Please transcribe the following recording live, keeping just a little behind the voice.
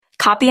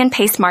Copy and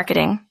paste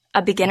marketing,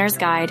 a beginner's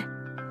guide.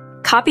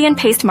 Copy and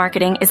paste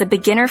marketing is a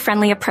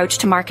beginner-friendly approach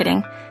to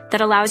marketing that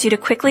allows you to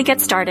quickly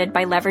get started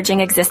by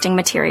leveraging existing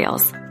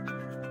materials.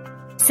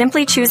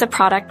 Simply choose a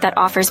product that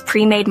offers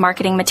pre-made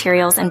marketing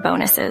materials and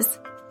bonuses.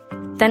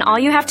 Then all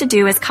you have to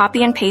do is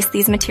copy and paste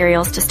these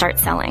materials to start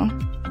selling.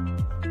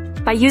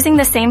 By using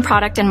the same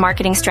product and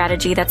marketing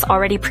strategy that's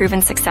already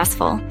proven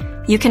successful,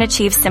 you can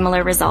achieve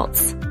similar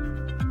results.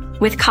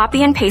 With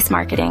copy and paste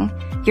marketing,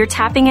 you're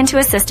tapping into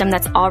a system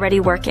that's already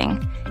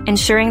working,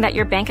 ensuring that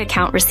your bank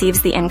account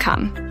receives the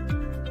income.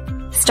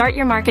 Start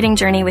your marketing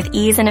journey with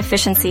ease and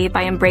efficiency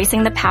by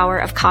embracing the power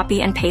of copy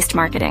and paste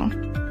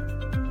marketing.